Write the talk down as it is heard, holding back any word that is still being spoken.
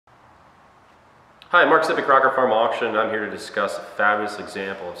Hi, Mark Zipic, Rocker Farm Auction. I'm here to discuss a fabulous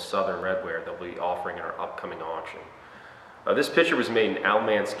example of Southern Redware that we'll be offering in our upcoming auction. This pitcher was made in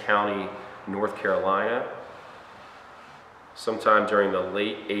Alamance County, North Carolina, sometime during the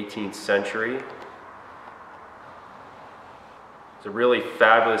late 18th century. It's a really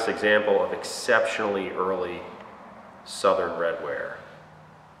fabulous example of exceptionally early Southern Redware.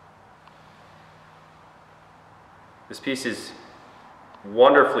 This piece is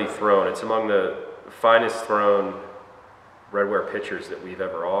wonderfully thrown. It's among the finest thrown redware pitchers that we've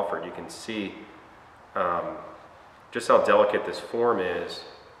ever offered. You can see just how delicate this form is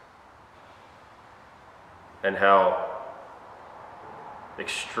and how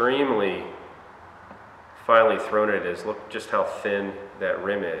extremely finely thrown it is. Look just how thin that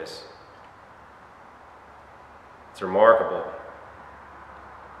rim is. It's remarkable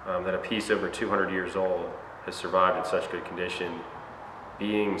that a piece over 200 years old has survived in such good condition,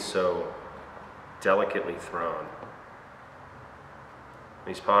 being so delicately thrown.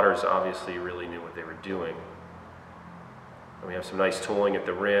 These potters obviously really knew what they were doing. And we have some nice tooling at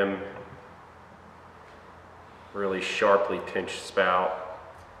the rim, really sharply pinched spout.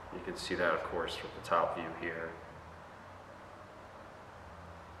 You can see that, of course, from the top view here.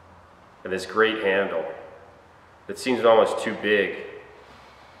 And this great handle that seems almost too big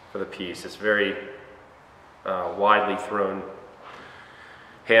for the piece. It's very widely thrown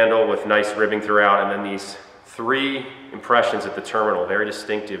handle with nice ribbing throughout, and then these three impressions at the terminal, very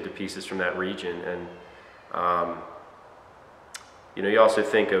distinctive to pieces from that region. And you also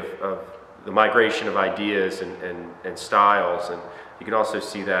think of the migration of ideas and styles, and you can also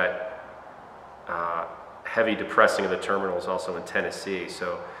see that heavy depressing of the terminals also in Tennessee,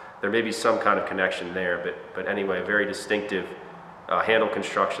 so there may be some kind of connection there, but anyway, a very distinctive handle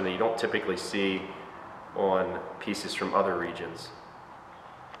construction that you don't typically see on pieces from other regions.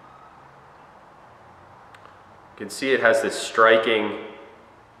 You can see it has this striking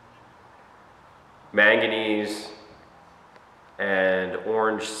manganese and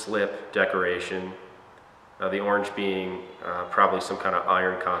orange slip decoration, the orange being probably some kind of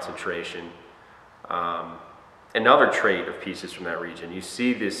iron concentration. Another trait of pieces from that region, you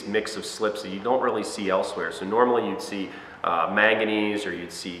see this mix of slips that you don't really see elsewhere. So normally you'd see manganese, or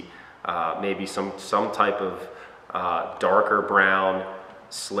you'd see maybe some type of darker brown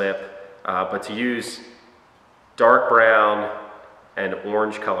slip, but to use dark brown and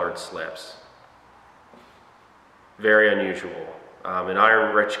orange colored slips, very unusual. An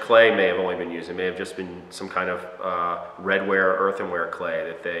iron-rich clay may have only been used. It may have just been some kind of redware, earthenware clay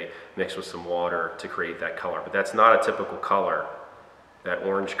that they mixed with some water to create that color. But that's not a typical color, that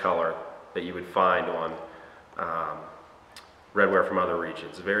orange color that you would find on redware from other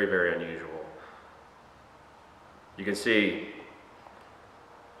regions. Very, very unusual. You can see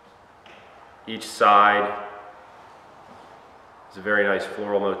each side is a very nice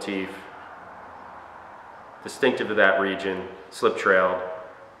floral motif, distinctive to that region, slip trailed,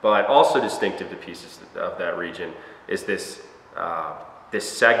 but also distinctive to pieces of that region is this,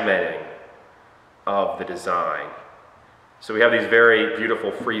 this segmenting of the design. So we have these very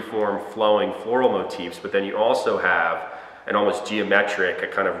beautiful free-form flowing floral motifs, but then you also have an almost geometric, a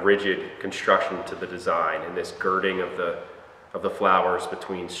kind of rigid construction to the design, and this girding of the flowers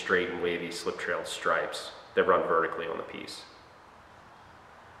between straight and wavy slip-trailed stripes that run vertically on the piece.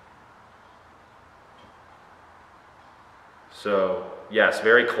 So yes,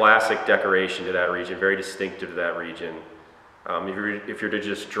 very classic decoration to that region, very distinctive to that region. If you're to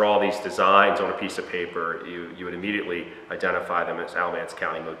just draw these designs on a piece of paper, you would immediately identify them as Alamance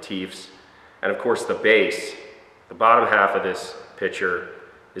County motifs. And of course the base, the bottom half of this pitcher,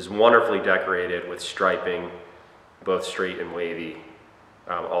 is wonderfully decorated with striping, both straight and wavy,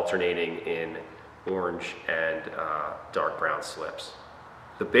 alternating in orange and dark brown slips.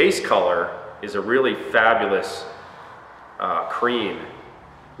 The base color is a really fabulous cream,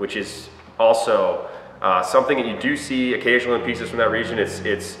 which is also something that you do see occasionally in pieces from that region.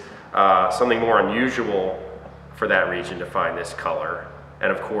 It's something more unusual for that region to find this color.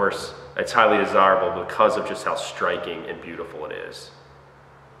 And of course, it's highly desirable because of just how striking and beautiful it is.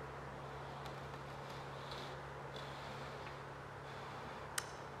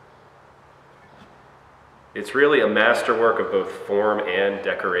 It's really a masterwork of both form and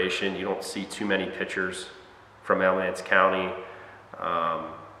decoration. You don't see too many pitchers from Alamance County,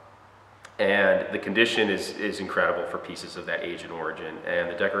 and the condition is incredible for pieces of that age and origin, and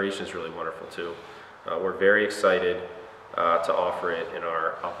the decoration is really wonderful too. We're very excited to offer it in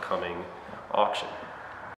our upcoming auction.